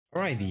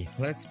Alrighty,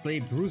 let's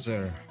play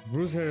Bruiser.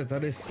 Bruiser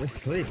that is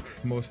asleep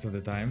most of the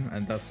time,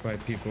 and that's why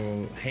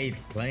people hate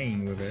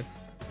playing with it.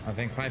 I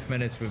think 5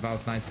 minutes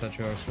without Night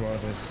Statue or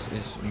Sword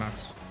is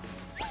max.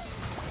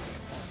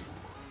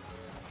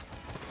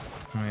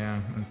 Oh yeah,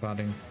 and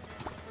padding.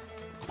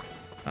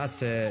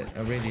 That's a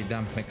really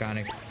dumb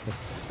mechanic.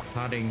 That's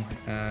padding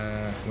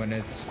when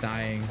it's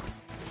dying.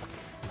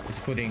 It's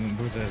putting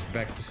Bruisers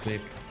back to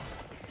sleep.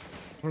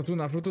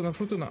 Fortuna, Fortuna,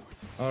 Fortuna.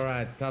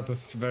 Alright, that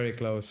was very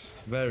close.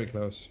 Very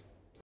close.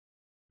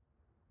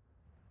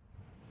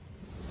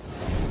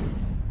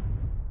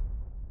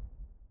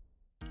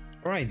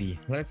 Alrighty,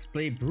 let's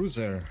play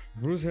Bruiser.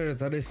 Bruiser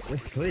that is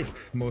asleep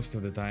most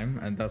of the time,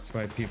 and that's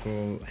why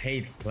people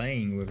hate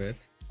playing with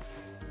it.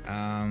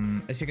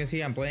 As you can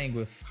see, I'm playing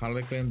with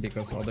Harlequin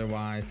because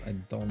otherwise I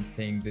don't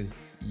think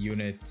this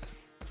unit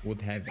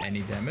would have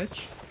any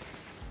damage.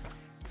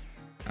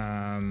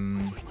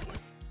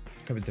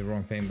 Could be the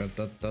wrong thing, but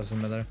that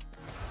doesn't matter.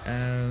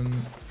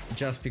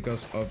 Just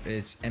because of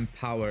its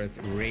empowered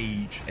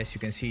rage. As you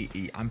can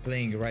see, I'm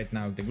playing right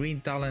now the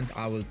green talent.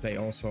 I will play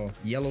also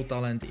yellow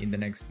talent in the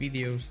next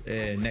videos,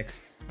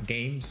 next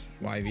games.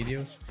 Why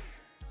videos?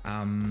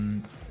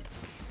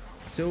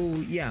 So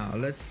yeah,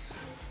 let's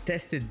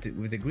test it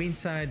with the green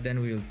side, then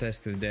we will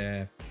test with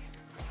the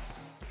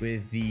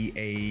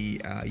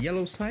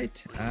yellow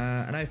side,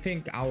 and I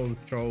think I will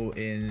throw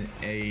in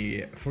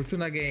a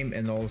Fortuna game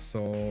and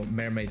also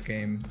Mermaid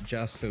game,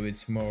 just so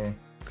it's more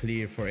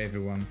clear for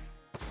everyone.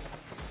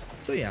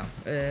 So yeah,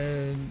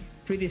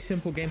 pretty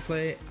simple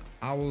gameplay.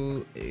 I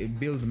will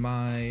build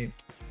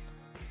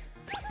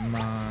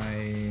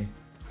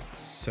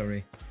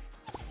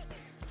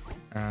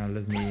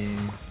let me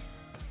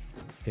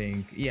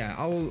think. Yeah,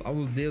 I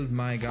will build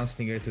my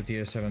Gunslinger to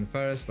tier 7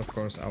 first. Of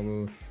course, I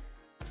will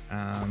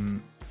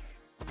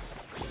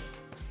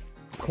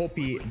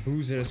copy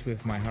Bruisers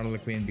with my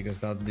Harlequin because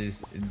that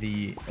is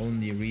the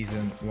only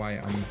reason why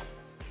I'm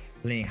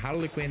playing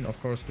Harlequin, of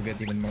course, to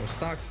get even more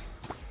stacks.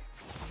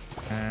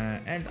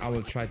 And I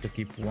will try to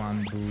keep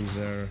one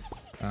Bruiser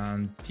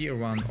tier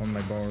 1 on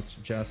my board,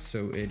 just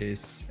so it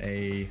is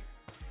a...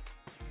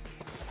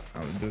 I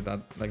will do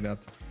that like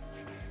that,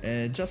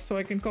 just so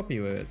I can copy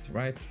with it,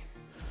 right?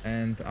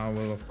 And I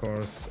will of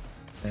course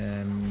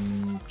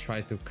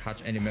try to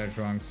catch any merge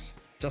ranks,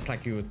 just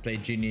like you would play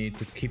Genie,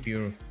 to keep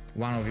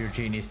one of your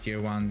Genies tier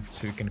 1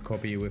 so you can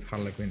copy with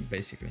Harlequin,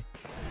 basically.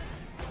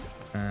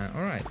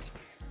 Alright,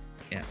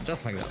 yeah,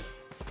 just like that.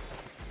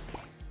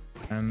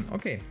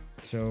 Okay,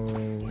 so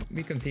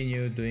we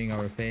continue doing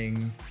our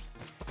thing.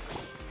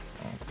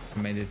 Oh, I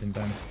made it in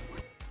time.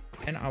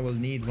 And I will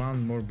need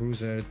one more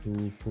Bruiser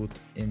to put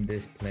in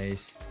this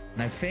place.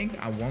 And I think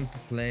I want to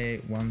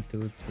play 1,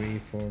 2, 3,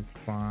 4,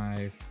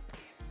 5.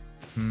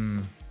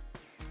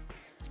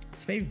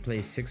 Let's maybe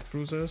play 6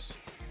 Bruisers.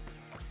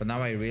 But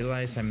now I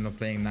realize I'm not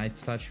playing Night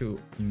Statue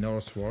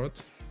nor Sword,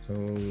 so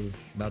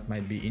that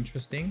might be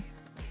interesting.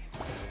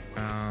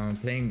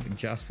 Playing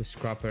just with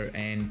Scrapper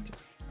and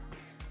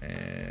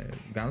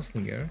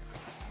Gunslinger.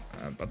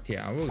 But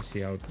yeah, I will see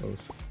how it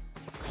goes.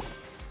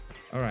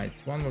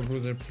 Alright, one more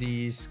Bruiser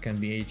please, can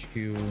be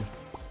HQ.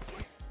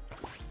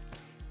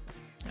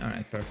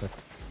 Alright, perfect.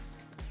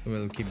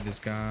 We'll keep this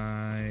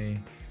guy,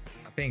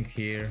 I think,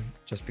 here,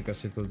 just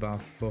because it will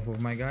buff both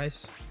of my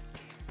guys.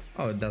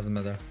 Oh, it doesn't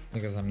matter,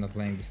 because I'm not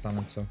playing this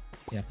talent, so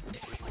yeah.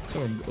 So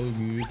all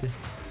good.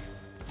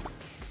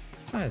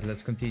 Alright,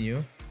 let's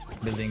continue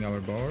building our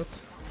board.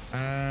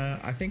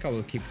 I think I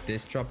will keep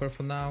this chopper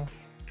for now.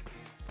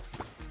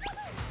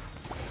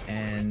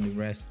 And the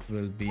rest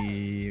will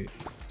be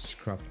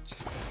scrapped.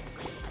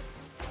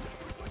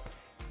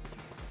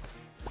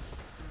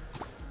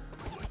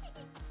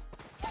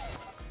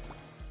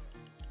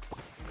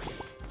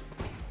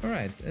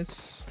 Alright,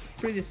 it's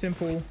pretty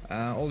simple.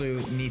 All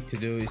you need to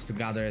do is to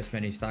gather as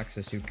many stacks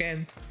as you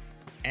can,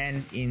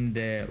 and in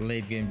the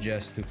late game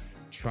just to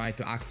try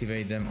to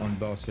activate them on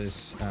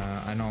bosses.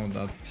 I know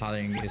that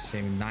padding is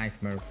a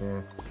nightmare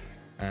for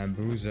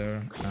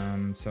Bruiser,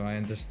 so I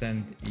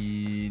understand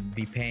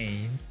the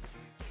pain.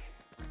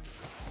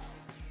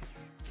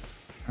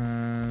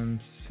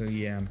 So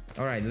yeah,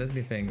 all right, let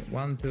me think.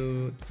 1,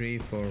 2, 3,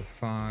 4,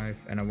 5,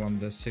 and I want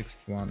the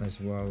 6th one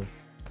as well,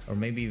 or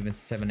maybe even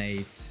 7,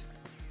 8.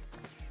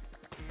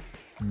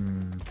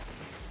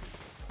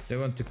 Do I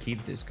want to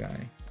keep this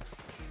guy?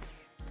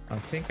 I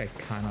think I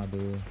kinda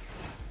do.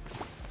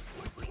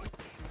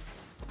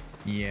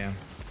 Yeah,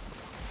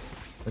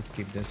 let's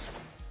keep this.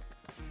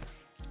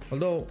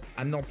 Although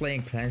I'm not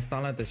playing Cleanse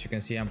talent, as you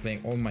can see, I'm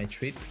playing all my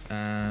treat,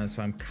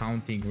 so I'm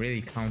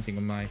really counting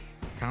on my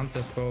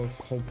counter spells.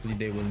 Hopefully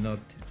they will not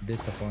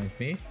disappoint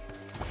me.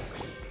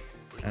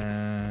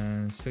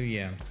 So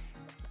yeah,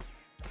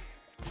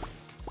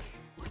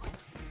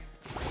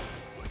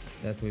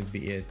 that will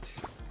be it.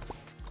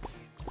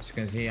 As you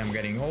can see, I'm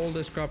getting all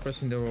the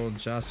Scrappers in the world,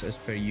 just as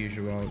per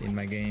usual in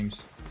my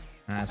games.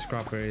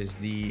 Scrapper is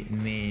the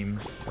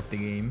name of the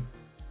game.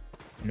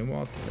 You know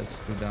what? Let's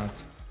do that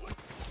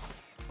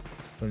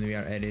when we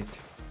are at it.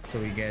 So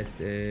we get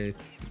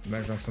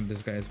merge ranks from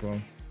this guy as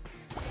well.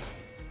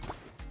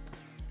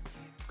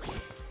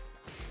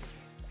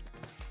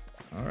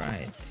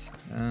 Right.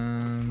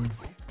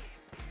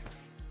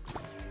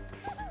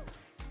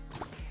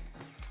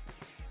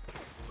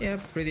 Yeah,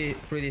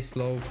 pretty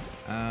slow.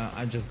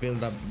 I just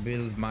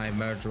build my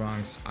merge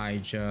ranks. I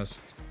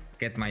just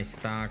get my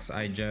stacks.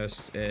 I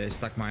just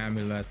stack my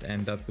amulet,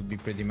 and that would be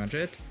pretty much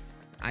it.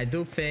 I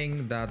do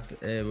think that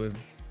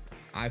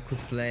I could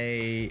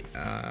play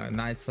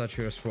Knight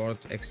Statue or Sword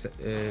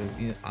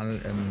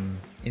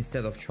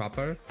instead of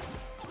Trapper.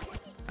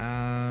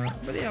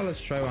 But yeah,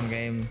 let's try one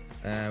game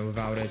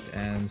without it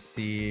and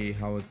see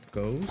how it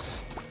goes.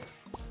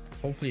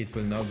 Hopefully it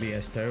will not be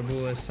as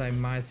terrible as I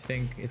might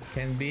think it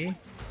can be.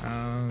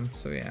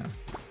 So yeah.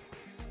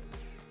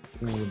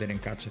 Ooh, didn't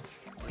catch it.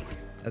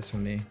 That's for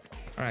me.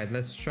 Alright,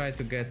 let's try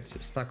to get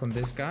stuck on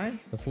this guy,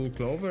 the full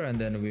clover, and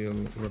then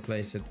we'll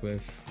replace it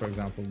with, for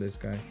example, this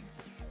guy.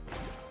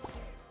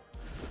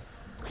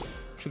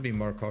 Should be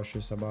more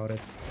cautious about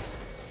it.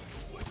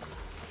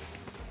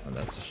 Oh,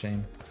 that's a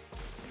shame.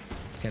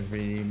 Can't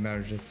really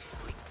merge it.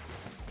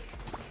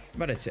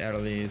 But it's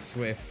early, it's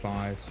wave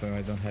 5, so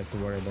I don't have to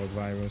worry about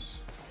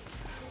virus.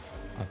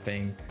 I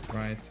think,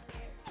 right?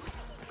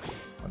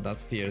 Oh,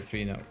 that's tier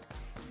 3 now.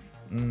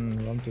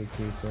 1, 2,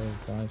 3, 4,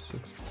 5,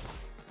 6,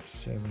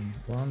 7.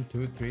 1,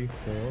 2, 3,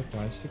 4,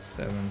 5, 6,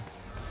 7.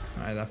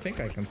 Alright, I think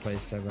I can play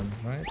 7,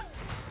 right?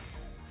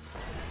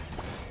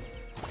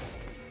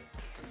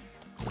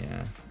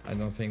 Yeah, I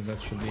don't think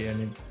that should be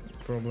any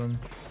problem.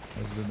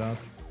 Let's do that.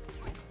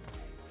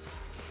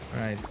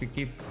 Alright, we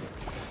keep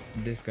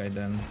this guy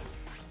then.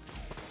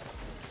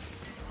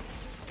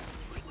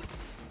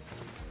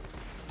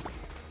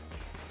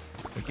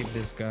 We keep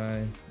this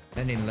guy.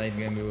 And in late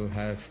game we will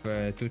have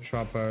 2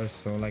 trappers,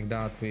 so like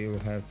that we will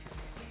have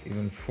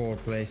even 4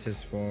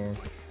 places for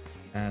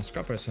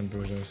scrappers and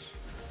bruisers.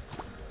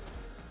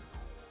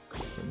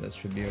 So that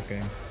should be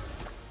okay.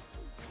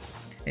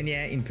 And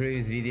yeah, in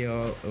previous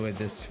video with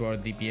the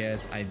sword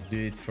DPS, I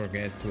did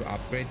forget to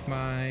upgrade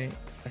my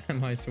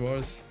my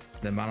swords,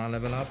 the mana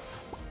level up.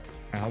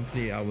 And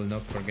hopefully I will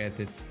not forget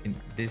it in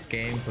this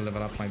game to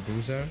level up my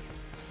bruiser.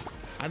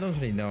 I don't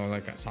really know,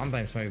 like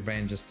sometimes my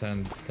brain just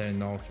turn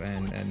off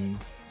and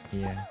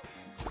yeah.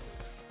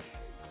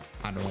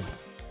 I don't know.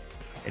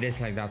 It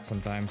is like that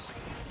sometimes.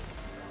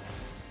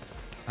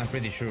 I'm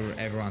pretty sure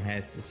everyone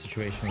has a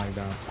situation like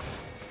that.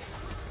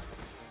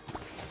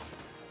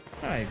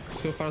 Alright,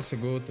 so far so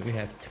good. We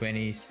have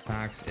 20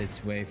 stacks.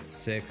 It's wave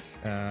 6.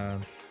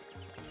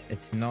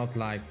 It's not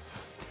like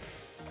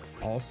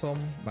awesome,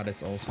 but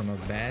it's also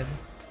not bad,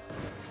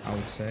 I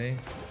would say.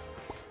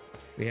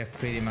 We have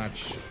pretty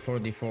much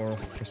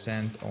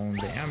 44% on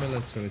the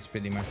amulet, so it's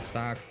pretty much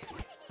stacked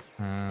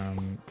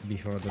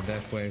before the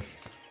death wave.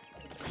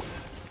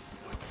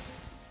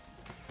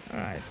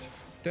 Alright,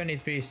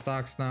 23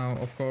 stacks now.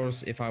 Of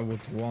course, if I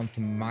would want to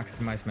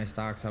maximize my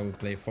stacks, I would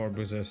play 4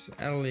 bruisers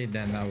early,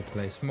 then I would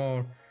place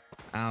more.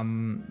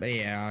 But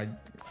yeah,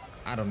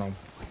 I don't know.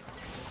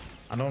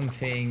 I don't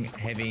think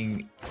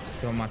having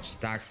so much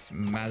stacks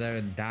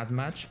matter that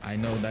much. I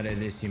know that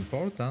it is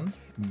important,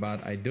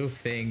 but I do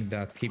think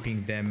that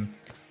keeping them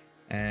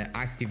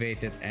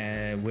activated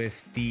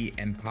with the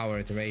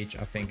empowered rage,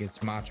 I think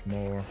it's much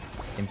more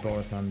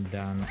important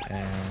than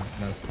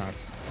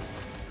stacks.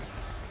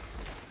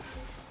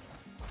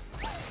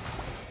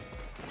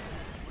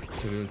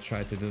 So we'll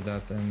try to do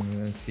that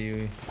and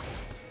see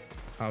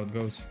how it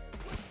goes.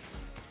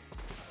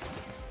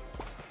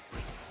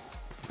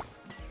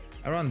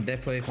 Around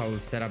death wave I will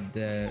set up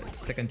the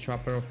second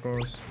trapper, of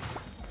course.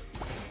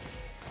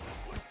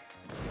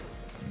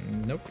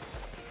 Nope,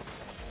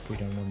 we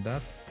don't want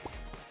that.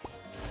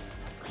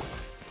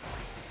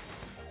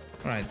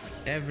 Alright,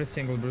 every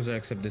single bruiser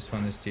except this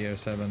one is tier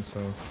 7,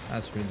 so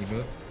that's really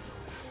good.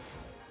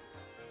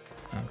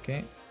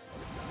 Okay,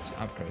 let's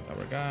upgrade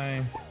our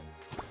guy.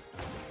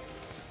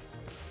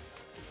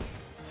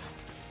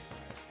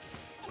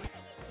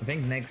 I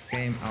think next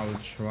game I'll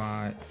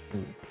try...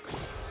 Ooh,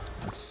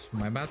 that's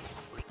my bad,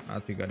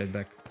 but we got it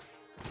back.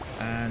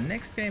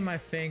 Next game I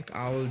think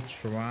I'll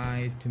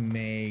try to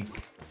make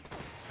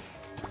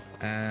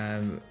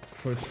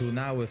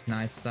Fortuna with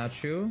Knight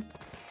Statue.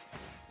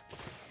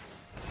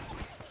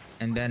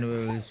 And then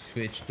we'll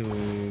switch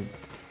to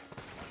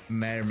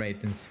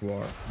Mermaid and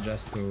Sword,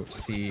 just to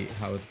see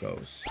how it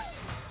goes.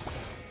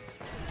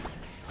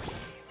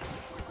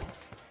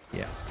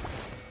 Yeah.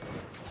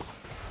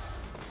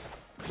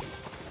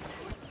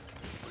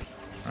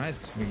 Right,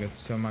 we got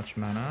so much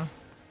mana.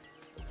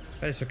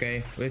 But it's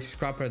okay. With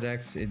scrapper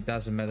decks, it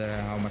doesn't matter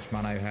how much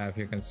mana you have.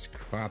 You can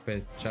scrap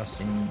it just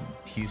in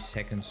a few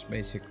seconds,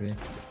 basically.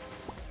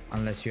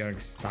 Unless you are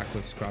stuck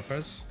with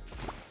scrappers.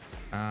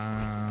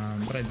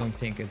 But I don't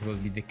think it will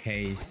be the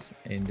case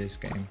in this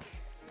game.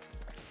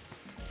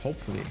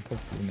 Hopefully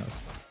not.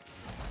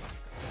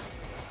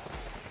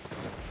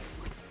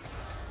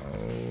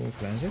 Oh,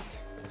 cleanse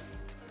it.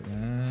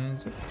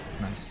 Cleanse it.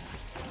 Nice.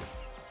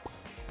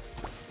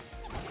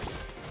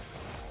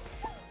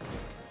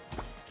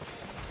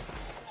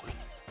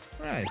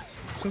 Right,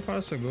 so far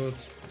so good.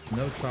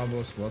 No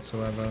troubles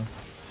whatsoever.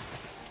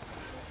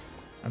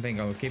 I think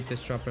I will keep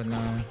this trapper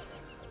now.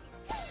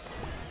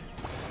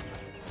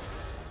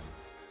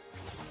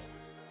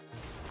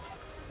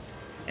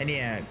 And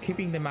yeah,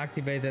 keeping them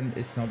activated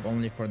is not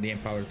only for the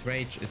empowered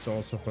rage, it's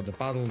also for the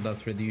battle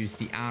that reduce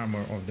the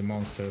armor of the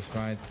monsters,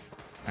 right?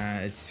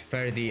 It's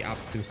 30 up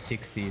to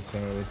 60, so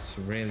it's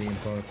really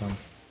important.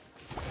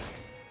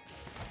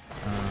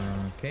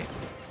 Okay.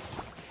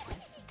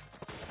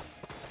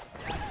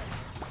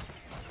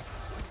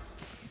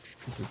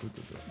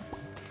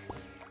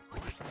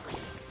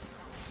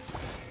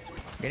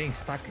 Getting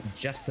stuck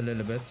just a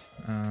little bit,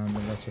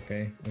 but that's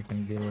okay. We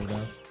can deal with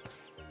that.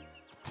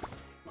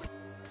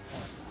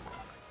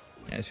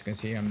 As you can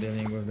see, I'm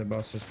dealing with the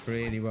bosses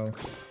pretty well.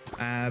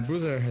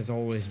 Bruiser has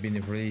always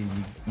been really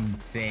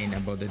insane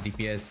about the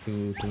DPS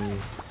to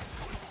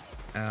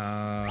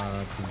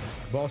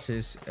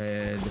bosses.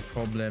 The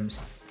problem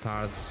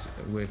starts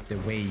with the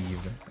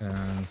wave,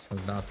 so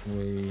that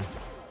we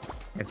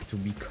have to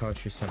be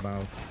cautious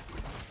about.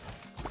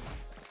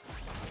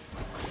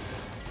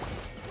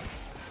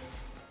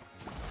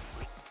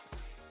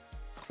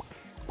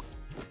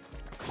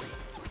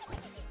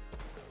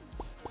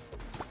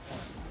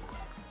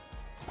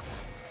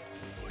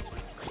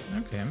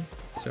 Okay,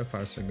 so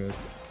far so good.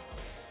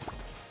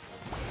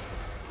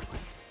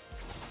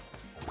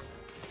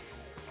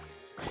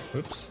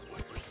 Oops,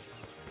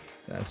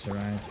 that's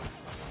alright.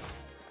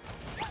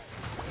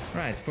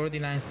 Right,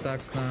 49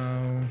 stacks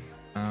now.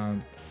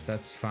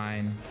 That's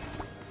fine,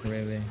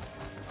 really.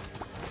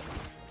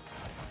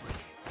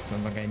 It's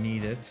not like I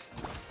need it.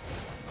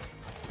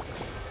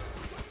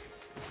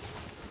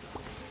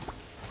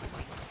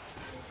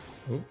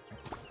 Oop,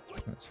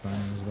 that's fine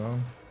as well.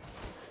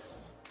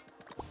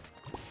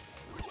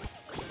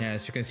 Yeah,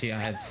 as you can see, I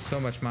had so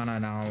much mana.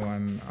 Now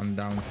I'm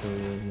down to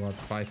what,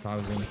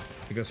 5,000,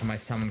 because my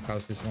summon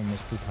cost is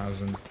almost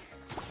 2,000.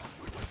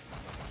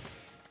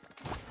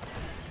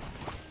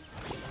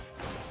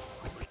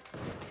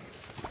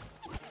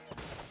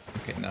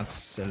 Okay,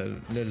 that's a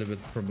little bit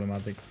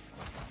problematic,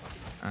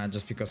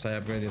 just because I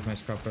upgraded my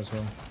scrap as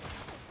well.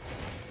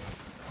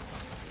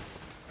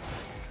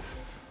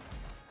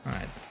 All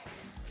right,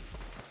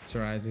 it's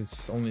alright.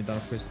 It's only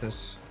Dark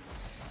Crystals.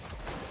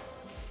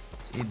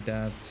 Let's eat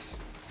that.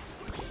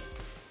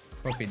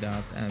 Copy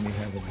that, and we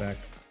have it back.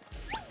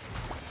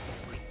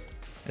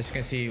 As you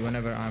can see,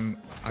 whenever I'm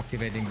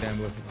activating them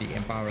with the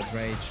empowered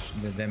rage,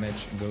 the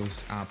damage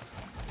goes up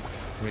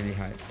really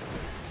high.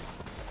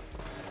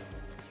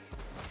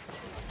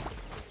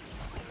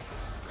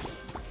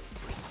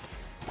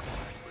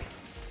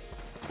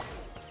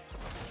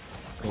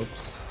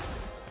 Oops.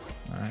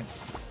 Alright.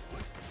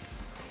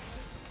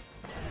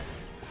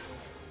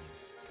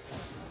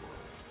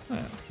 Oh,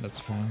 yeah, that's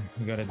fine.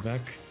 We got it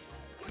back.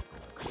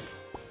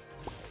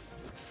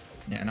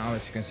 Yeah, now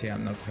as you can see, I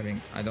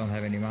don't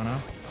have any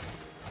mana,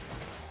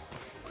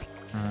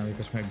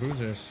 because my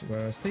bruisers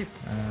were asleep.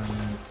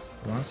 And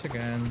once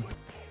again,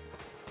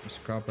 the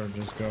scrapper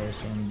just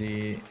goes on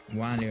the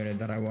one unit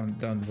that I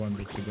don't want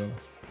it to go.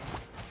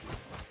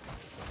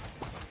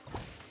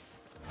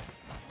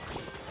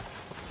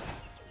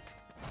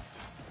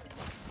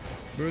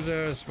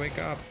 Bruisers, wake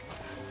up!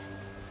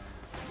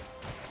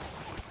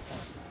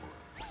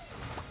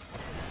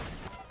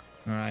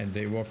 Alright,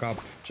 they woke up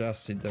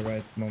just at the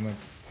right moment.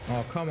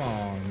 Oh, come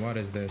on, what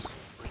is this?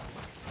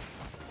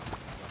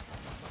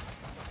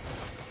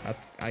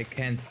 I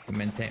can't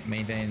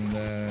maintain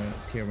the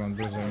tier 1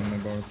 bruiser on the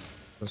board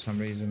for some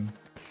reason.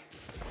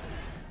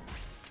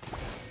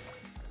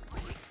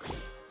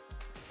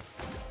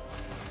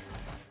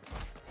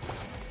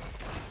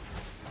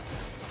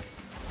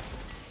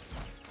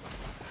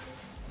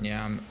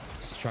 Yeah, I'm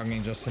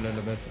struggling just a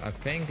little bit. I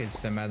think it's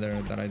the matter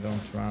that I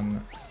don't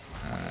run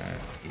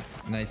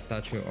Night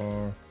Statue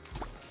or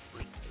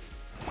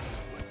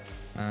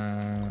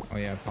oh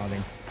yeah,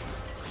 padding.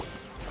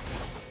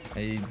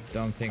 I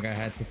don't think I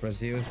had to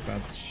press use,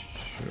 but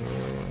sure.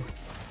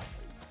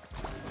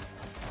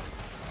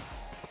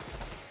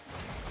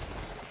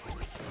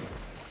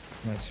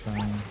 That's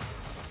fine.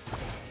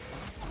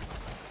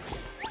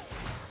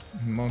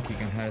 Monkey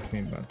can help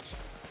me, but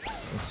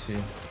let's see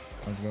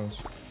how it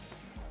goes.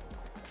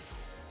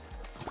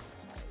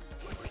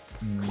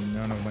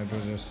 None of my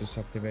bruisers is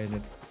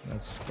activated.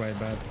 That's quite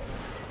bad.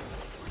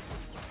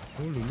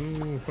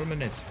 Ooh, 4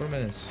 minutes.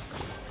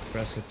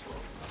 Press it.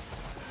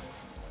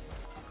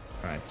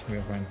 Right,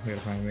 we're fine.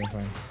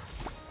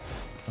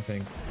 I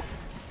think.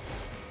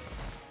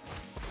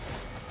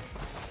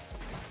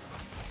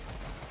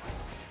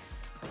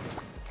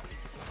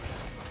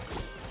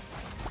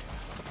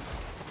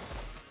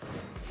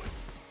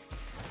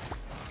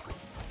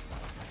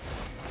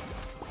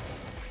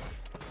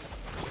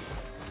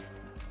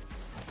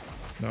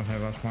 Don't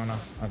have much mana.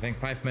 I think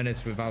 5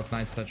 minutes without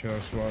Night Statue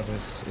or Sword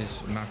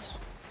is max.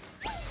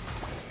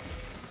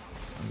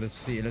 Let's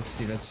see.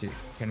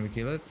 Can we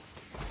kill it?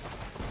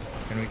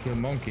 Can we kill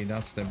Monkey?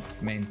 That's the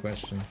main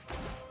question.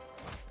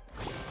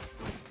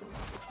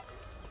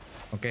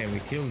 Okay, we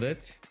killed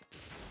it.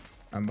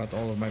 But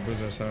all of my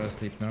bruisers are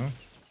asleep now.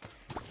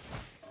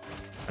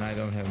 And I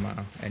don't have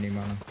mana, any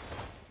mana.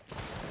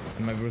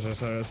 And my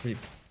bruisers are asleep.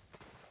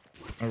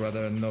 Or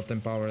rather, not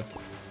empowered.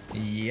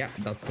 Yeah,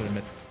 that's the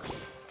limit.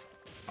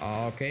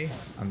 Okay.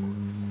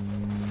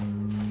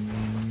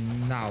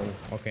 Now,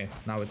 okay,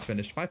 now it's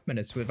finished. 5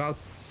 minutes without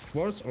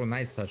swords or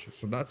night statue,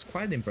 so that's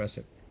quite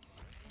impressive.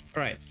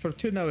 Alright,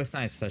 Fortuna with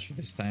night statue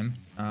this time.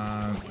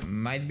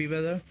 Might be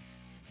better.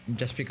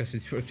 Just because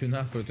it's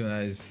Fortuna. Fortuna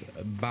is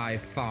by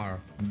far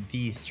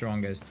the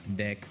strongest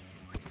deck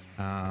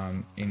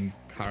in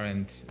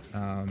current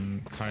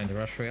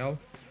Rush Royale.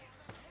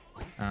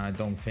 I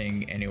don't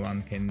think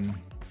anyone can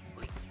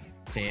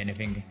say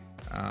anything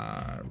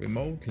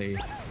remotely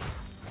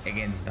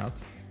against that.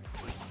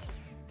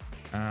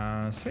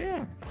 So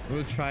yeah,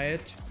 we'll try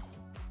it.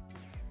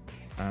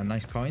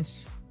 Nice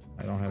coins.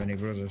 I don't have any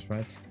bruisers,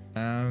 right?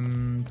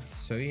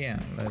 So yeah,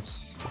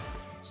 let's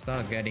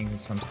start getting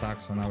some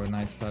stacks on our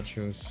night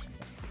statues.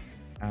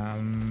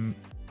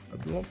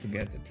 I'd love to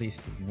get at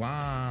least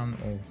one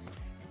of...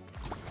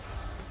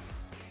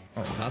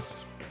 Oh,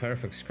 that's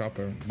perfect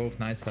scrapper, both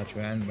night statue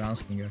and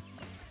gunslinger.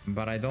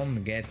 But I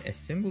don't get a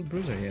single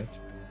bruiser yet.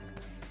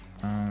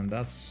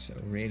 That's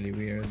really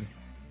weird.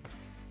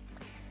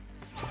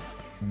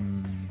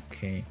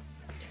 Okay.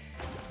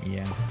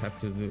 Yeah, have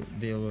to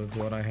deal with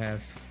what I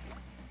have.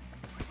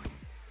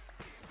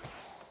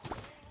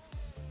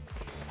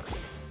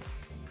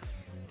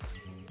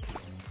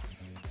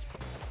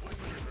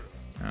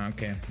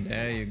 Okay,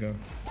 there you go.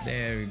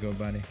 There you go,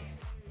 buddy.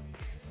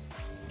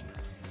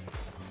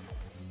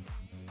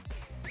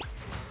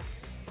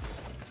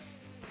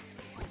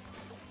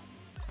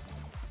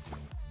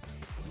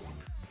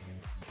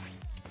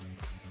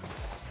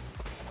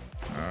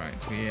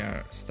 Alright, we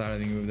are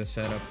starting with the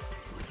setup.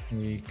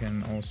 We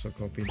can also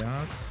copy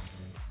that.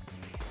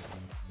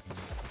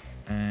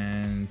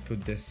 And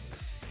put this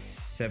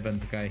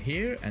 7th guy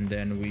here. And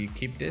then we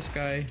keep this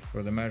guy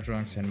for the merge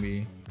ranks and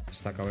we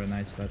stack our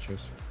night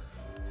statues.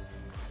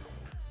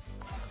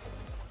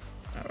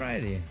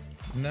 Alrighty,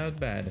 not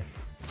bad.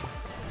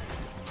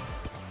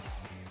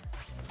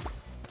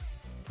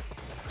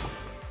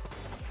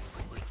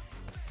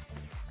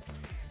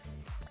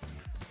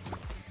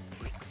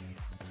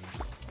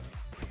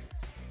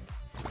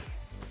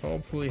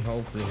 Hopefully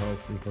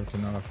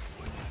Fortuna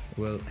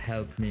will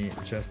help me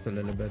just a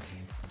little bit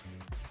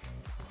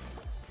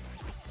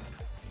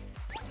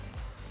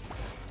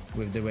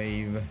with the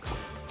wave.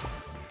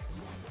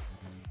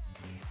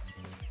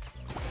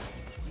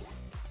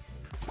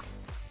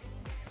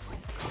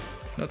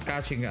 Not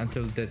catching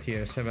until the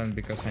tier 7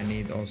 because I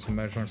need also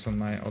merge ranks on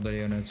my other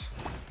units.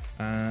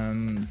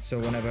 So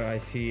whenever I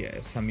see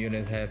some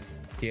unit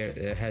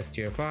has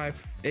tier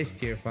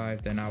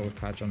 5, then I will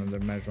catch another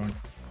merge rank.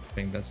 I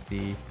think that's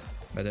the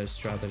better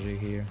strategy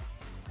here.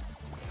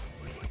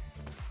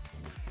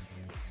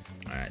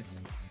 Alright,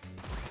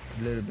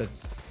 a little bit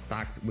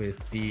stacked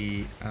with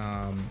the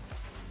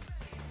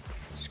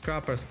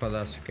scrappers, but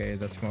that's okay.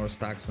 That's more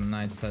stacks on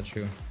night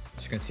statue.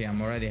 As you can see,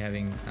 I'm already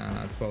having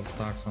 12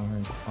 stacks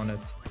on it.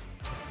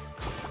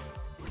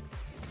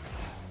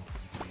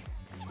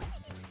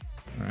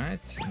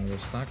 Alright, another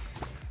stack.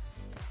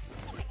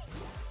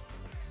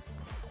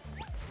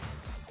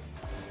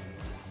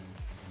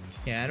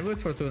 Yeah, and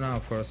with Fortuna,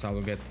 of course,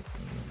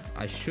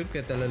 I should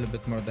get a little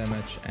bit more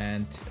damage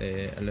and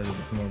a little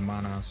bit more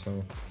mana.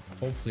 So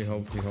hopefully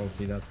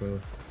that will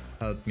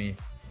help me.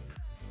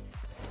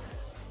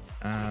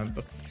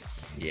 But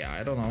yeah,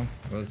 I don't know.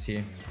 We'll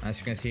see. As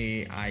you can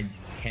see, I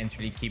can't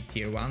really keep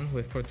tier 1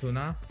 with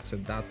Fortuna, so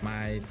that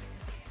might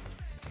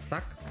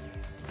suck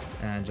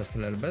just a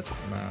little bit.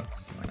 But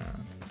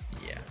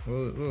yeah,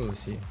 we'll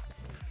see.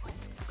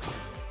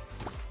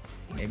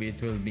 Maybe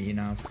it will be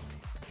enough.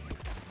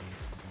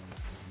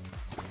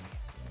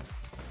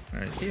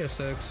 Alright, tier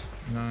 6,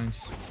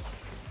 nice.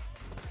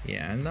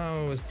 Yeah, and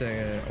now is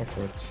the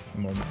awkward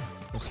moment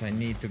because I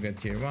need to get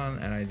tier 1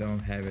 and I don't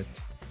have it.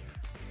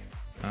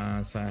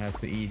 So I have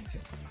to eat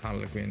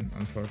Harlequin,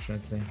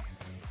 unfortunately.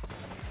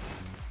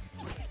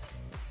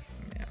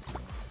 Yeah.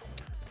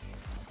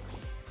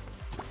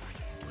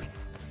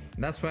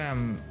 That's why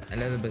I'm a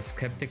little bit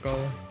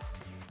skeptical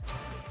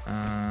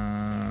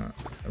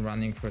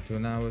running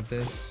Fortuna with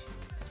this.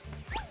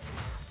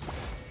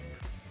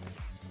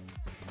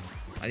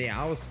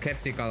 Yeah, I was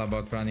skeptical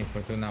about running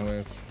Fortuna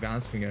with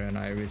Gunslinger and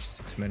I reached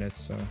 6 minutes,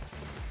 so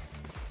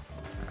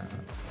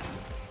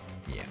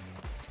yeah.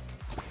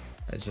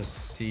 Let's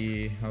just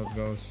see how it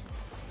goes.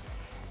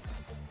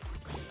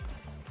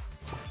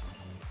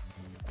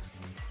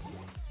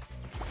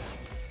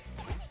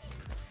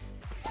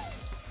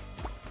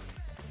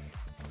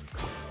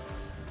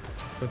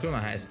 Fortuna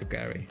has to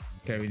carry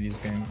this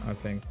game, I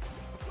think.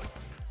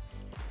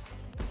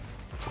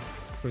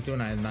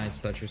 Fortuna and night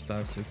statue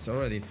stacks, it's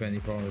already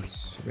 24,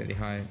 it's really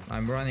high.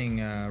 I'm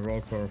running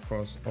roll core, of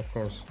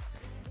course,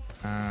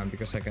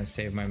 because I can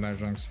save my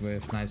merge ranks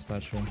with night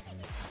statue.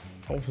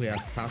 Hopefully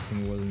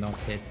assassin will not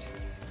hit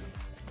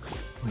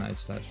night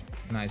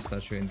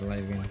statue in the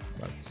late game,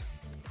 but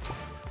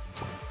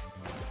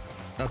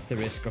that's the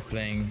risk of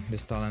playing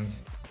this talent.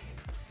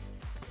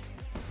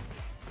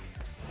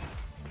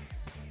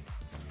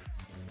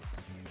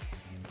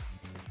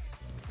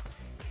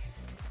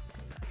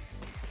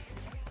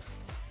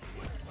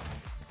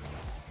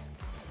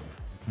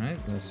 Alright,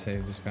 let's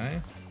save this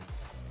guy.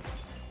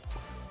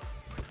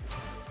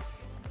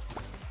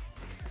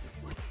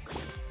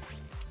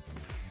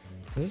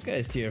 This guy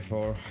is tier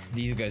 4.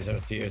 These guys are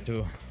tier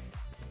 2.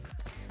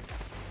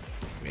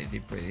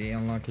 Pretty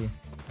unlucky.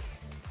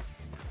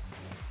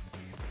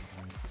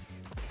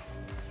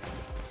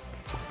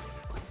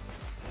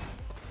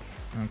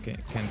 Okay,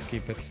 can't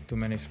keep it. Too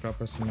many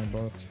scrappers in my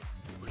boat.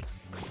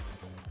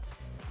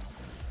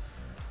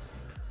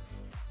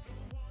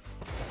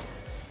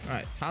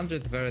 Alright,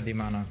 100 Verity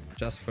mana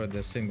just for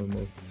the single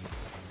move.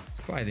 It's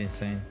quite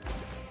insane.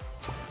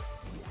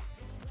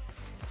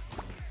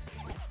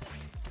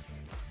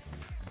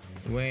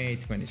 Way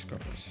too many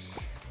scrappers.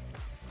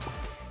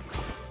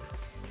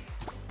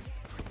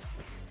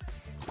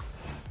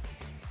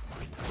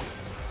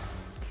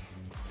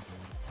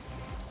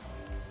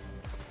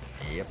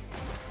 Yep.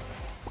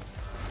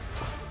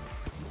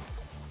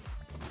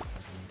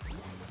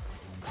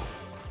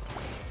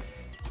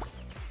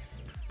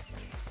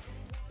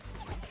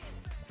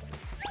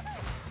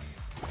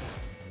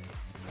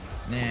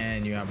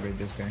 And you upgrade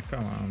this guy,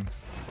 come on.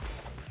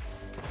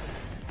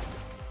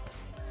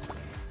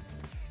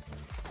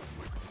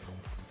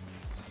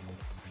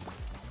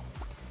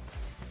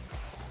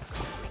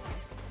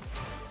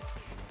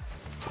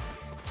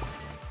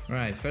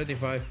 Right,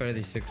 35,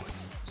 36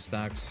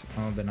 stacks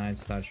on the knight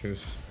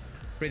statues.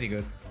 Pretty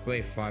good.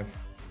 Wave 5.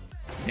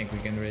 I think we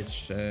can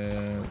reach,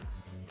 I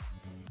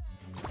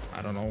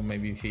don't know,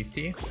 maybe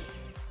 50.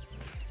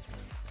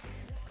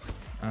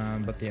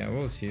 But yeah,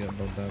 we'll see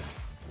about that.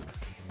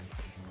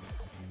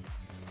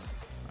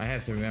 I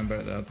have to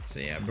remember that,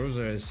 yeah,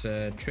 Bruiser is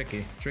a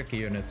tricky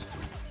unit.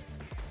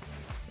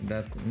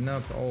 That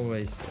not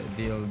always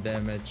deal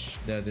damage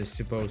that is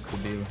supposed to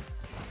deal.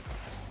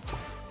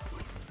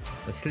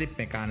 The sleep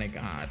mechanic,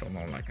 I don't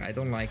know, like, I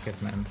don't like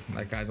it, man.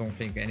 Like, I don't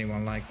think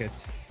anyone like it.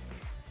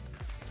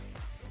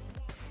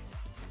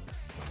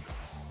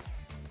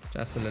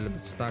 Just a little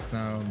bit stuck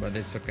now, but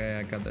it's okay,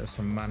 I got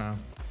some mana.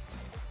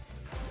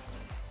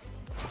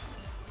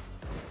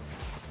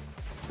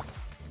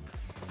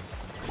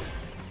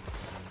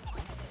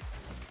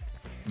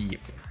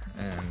 Yep,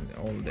 and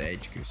all the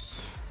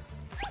HQs.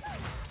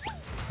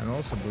 And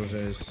also Bruiser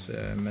is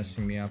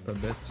messing me up a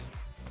bit.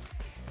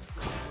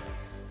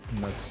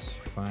 That's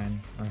fine,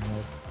 I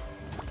hope.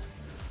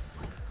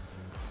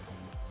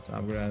 Let's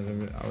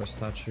upgrade our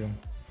statue.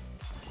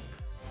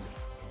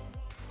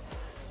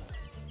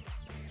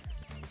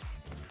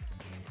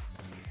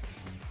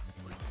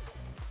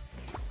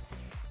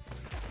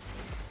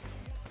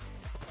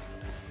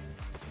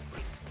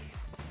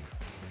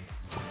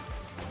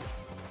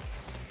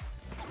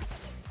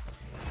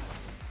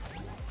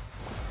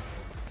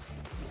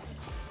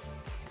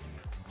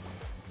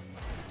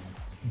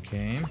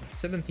 Okay,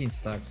 17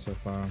 stacks so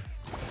far.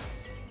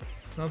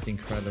 Not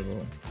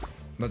incredible.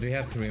 But we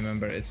have to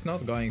remember, it's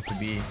not going to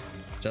be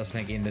just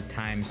like in the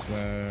times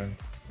where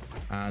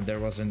there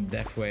wasn't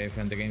death wave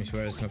and the games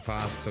were so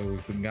fast, so we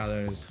could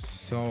gather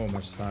so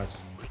much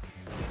stacks.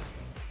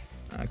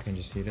 I can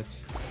just eat it,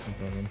 no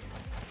problem.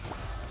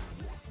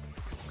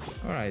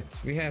 Alright,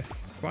 we have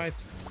quite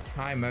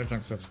high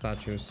merchants of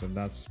statues, so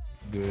that's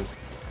good.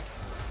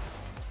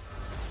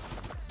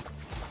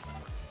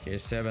 Tier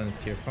 7,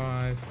 tier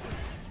 5.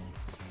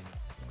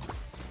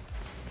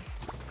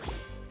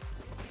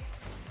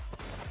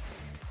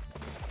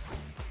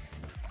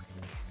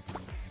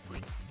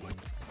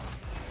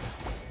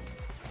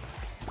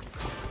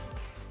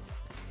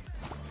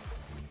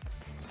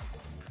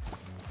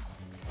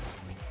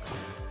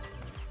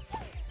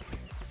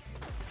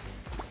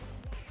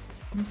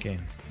 Okay,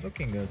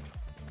 looking good.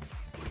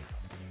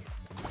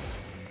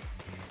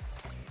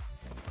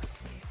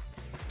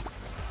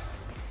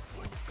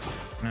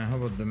 How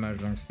about the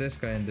merchants? This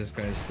guy and this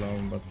guy is slow,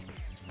 but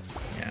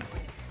yeah.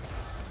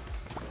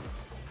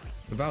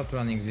 Without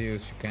running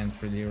Zeus, you can't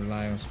really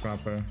rely on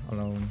Scrapper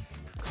alone.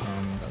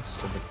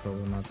 That's a bit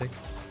problematic.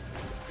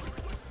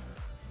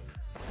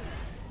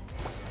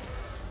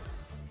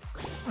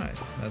 Alright,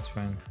 that's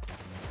fine.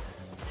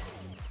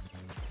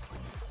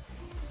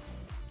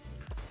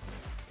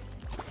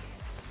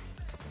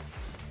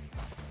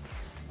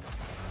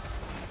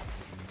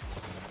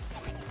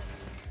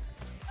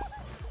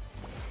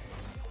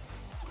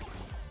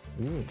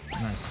 Ooh,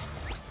 nice.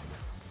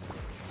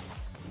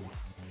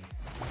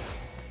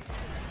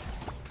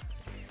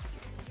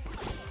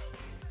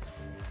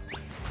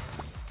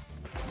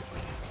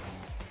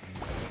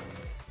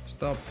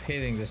 Stop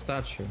hitting the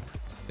statue,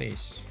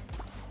 please.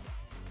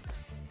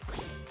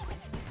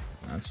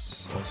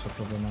 That's also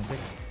problematic.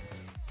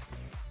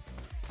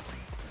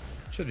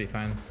 Should be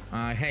fine.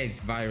 I hate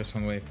virus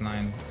on wave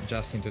 9,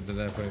 just into the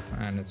death wave,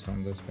 and it's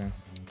on this guy.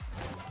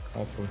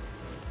 Awful.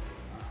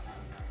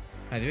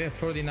 I do have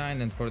 49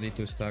 and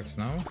 42 stacks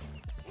now.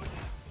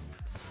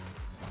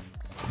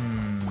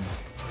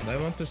 Do I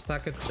want to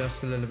stack it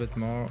just a little bit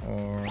more,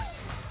 or...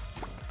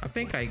 I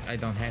think I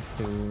don't have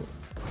to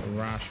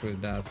rush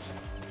with that.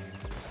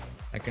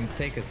 I can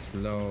take it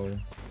slow.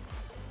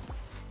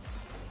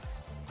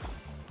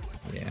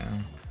 Yeah.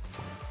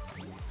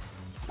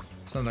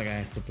 It's not like I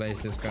have to place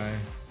this guy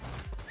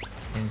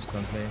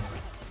instantly.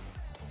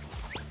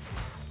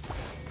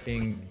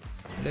 Being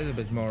a little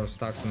bit more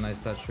stacks on my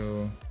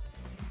statue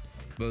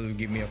will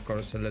give me, of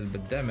course, a little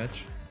bit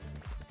damage.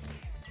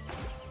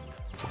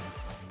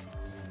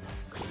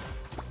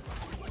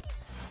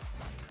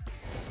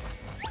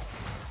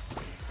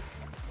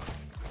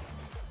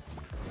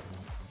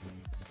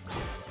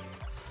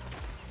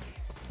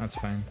 That's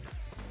fine.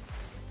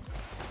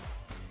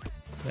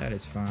 That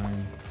is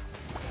fine.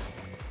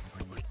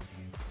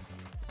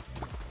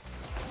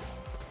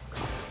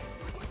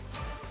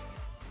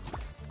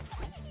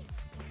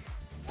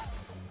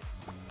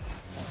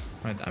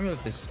 Right,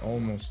 amulet is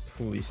almost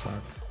fully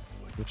stacked,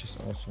 which is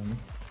awesome.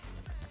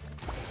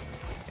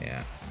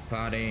 Yeah,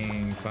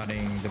 padding,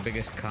 the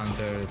biggest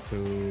counter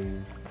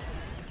to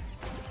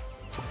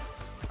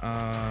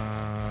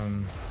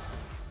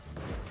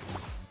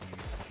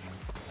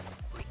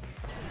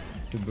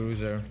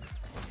Bruiser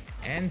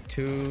and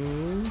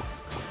to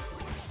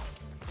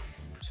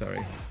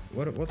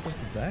what was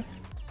the deck?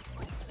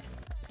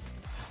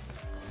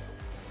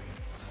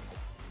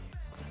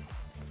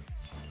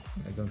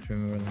 I don't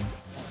remember now.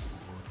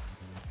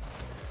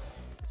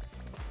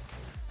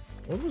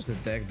 What was the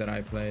deck that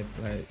I played?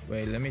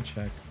 Wait, let me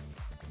check.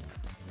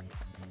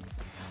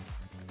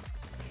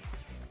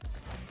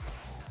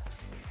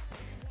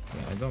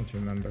 Yeah, I don't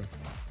remember.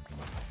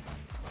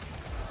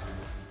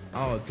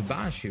 Oh, to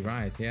Banshee,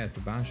 right? Yeah, to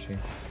Banshee.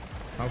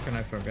 How can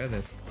I forget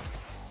it?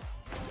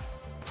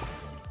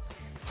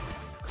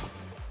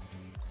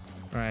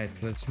 Right,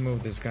 let's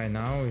move this guy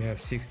now. We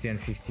have 60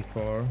 and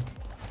 54.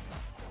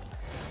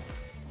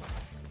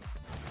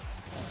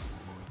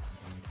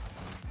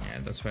 Yeah,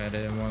 that's why I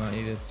didn't want to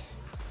eat it.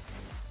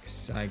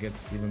 'Cause I get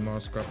even more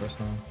scrappers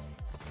now.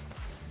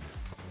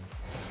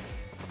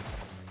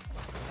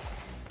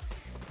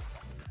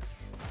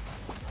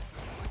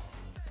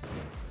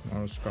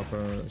 More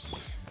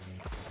scrappers.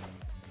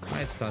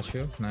 Right,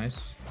 statue,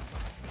 nice.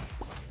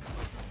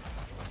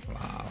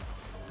 Wow.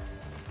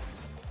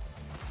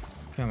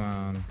 Come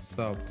on,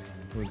 stop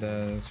with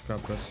the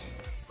scrappers.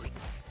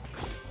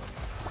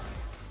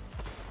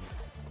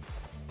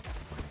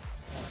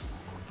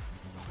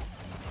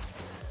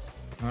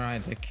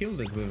 Alright, I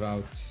killed it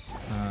without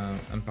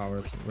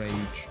empowered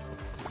rage.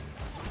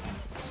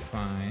 It's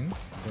fine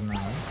for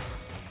now.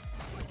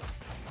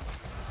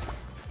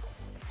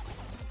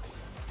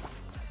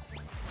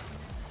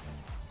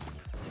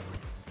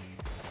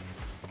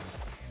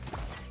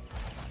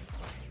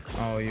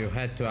 Oh, you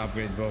had to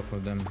upgrade both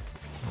of them.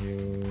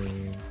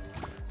 You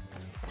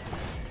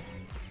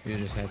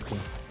just had to.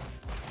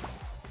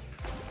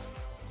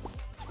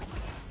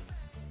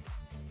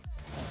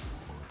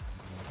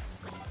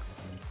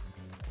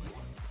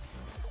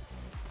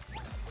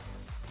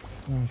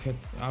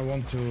 I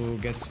want to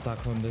get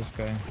stuck on this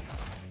guy.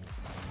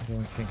 I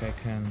don't think I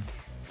can.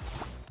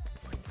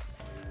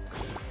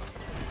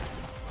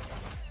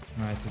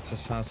 Alright, it's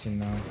assassin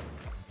now.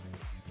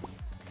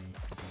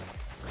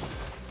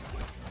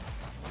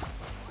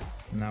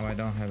 Now I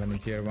don't have any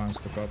tier 1s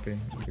to copy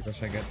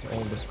because I get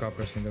all the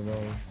scrappers in the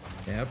world.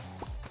 Yep.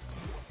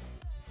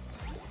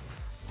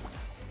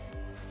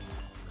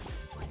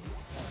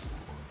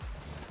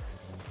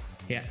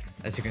 Yeah,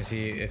 as you can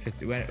see, if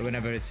it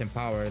whenever it's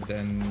empowered,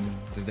 then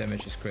the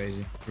damage is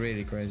crazy,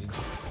 really crazy.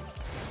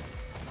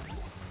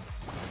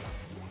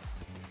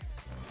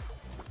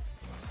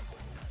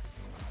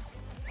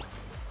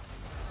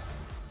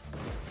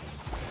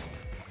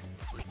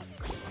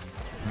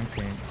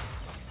 Okay.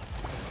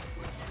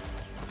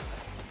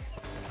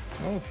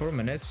 Oh, 4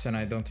 minutes and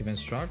I don't even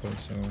struggle,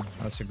 so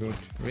that's a good,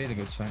 really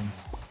good sign.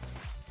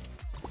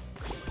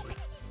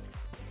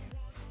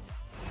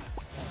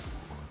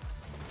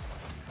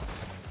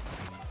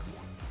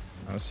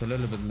 I was a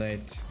little bit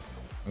late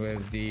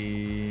with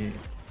the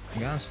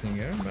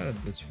gunslinger, but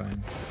that's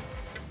fine.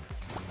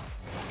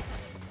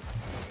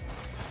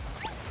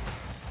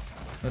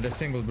 No, the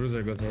single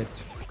bruiser got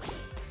hit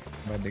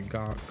by the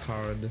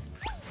card.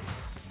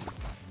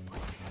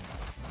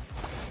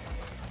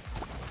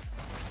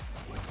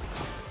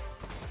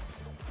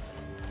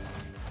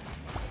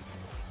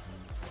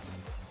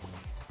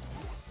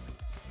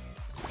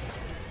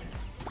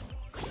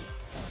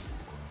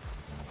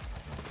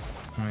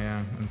 Oh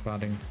yeah, and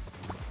padding.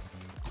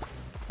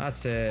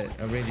 That's a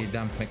really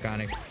dumb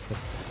mechanic.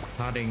 That's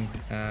padding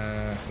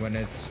when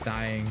it's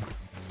dying.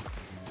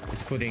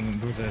 It's putting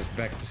bruisers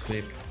back to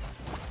sleep.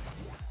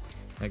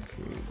 Like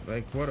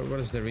what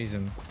is the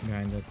reason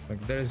behind it?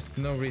 Like there is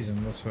no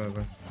reason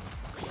whatsoever.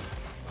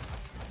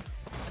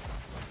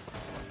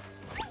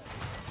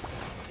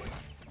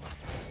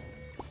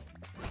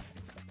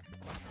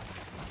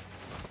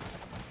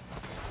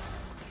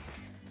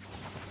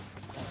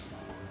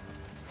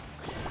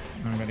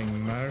 I'm getting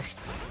merged.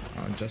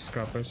 Oh, just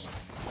scrappers.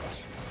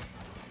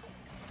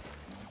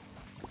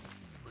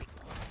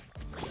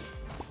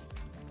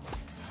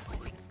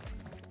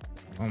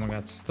 Oh my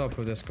god, stop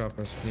with the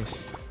scrappers,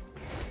 please.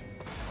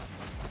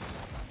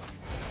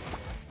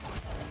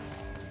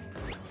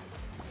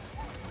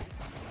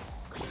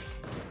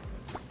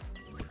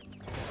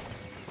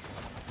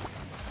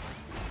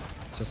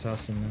 Rage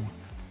Assassin now.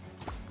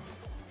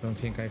 Don't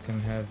think I can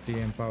have the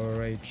Empower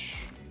Rage.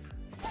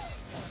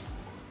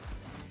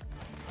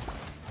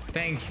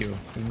 Thank you.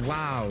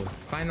 Wow.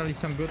 Finally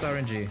some good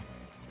RNG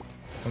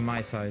on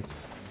my side.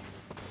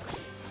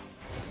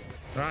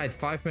 Right,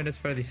 5 minutes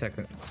 30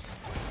 seconds.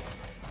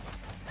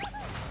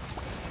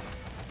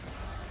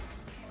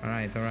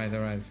 Alright.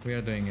 We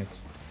are doing it.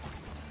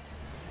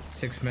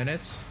 6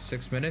 minutes.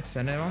 6 minutes.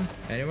 Anyone?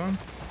 Anyone?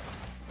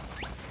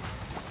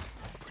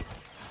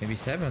 Maybe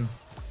 7?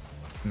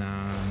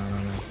 No.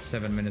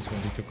 7 minutes will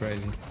be too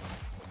crazy.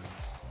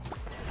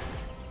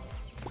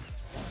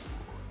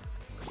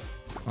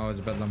 Oh, it's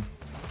Bedlam.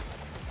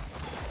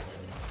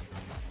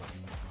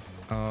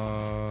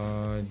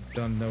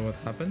 Don't know what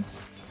happened.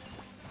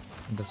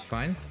 That's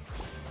fine.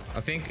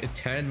 I think it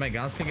turned my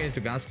Gunslinger into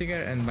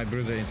Gunslinger and my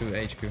Bruiser into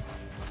HQ.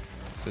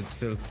 So it's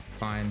still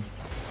fine.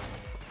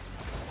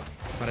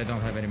 But I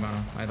don't have any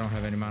mana. I don't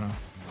have any mana.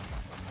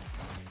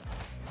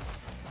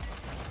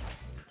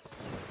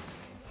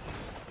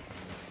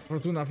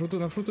 Fortuna.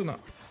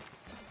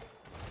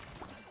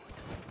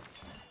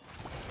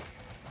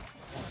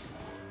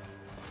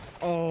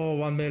 Oh,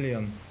 1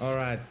 million.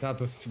 Alright, that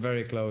was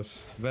very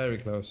close. Very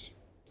close.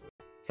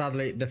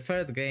 Sadly, the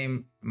third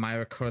game, my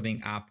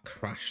recording app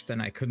crashed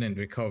and I couldn't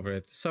recover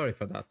it. Sorry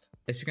for that.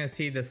 As you can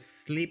see, the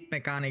sleep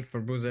mechanic for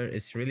Bruiser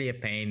is really a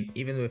pain,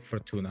 even with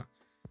Fortuna.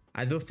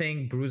 I do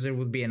think Bruiser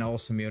would be an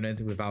awesome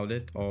unit without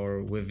it,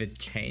 or with it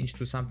changed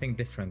to something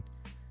different.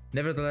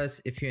 Nevertheless,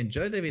 if you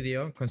enjoyed the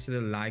video, consider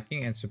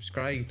liking and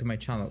subscribing to my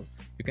channel.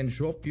 You can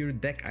drop your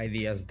deck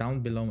ideas down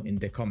below in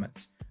the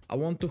comments. I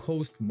want to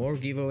host more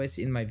giveaways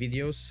in my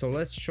videos, so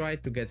let's try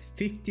to get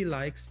 50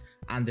 likes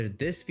under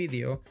this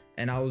video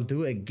and I will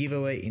do a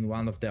giveaway in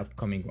one of the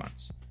upcoming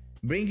ones.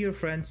 Bring your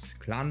friends,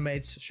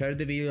 clanmates, share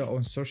the video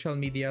on social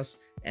medias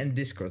and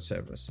Discord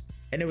servers.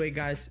 Anyway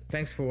guys,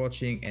 thanks for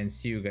watching and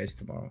see you guys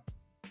tomorrow.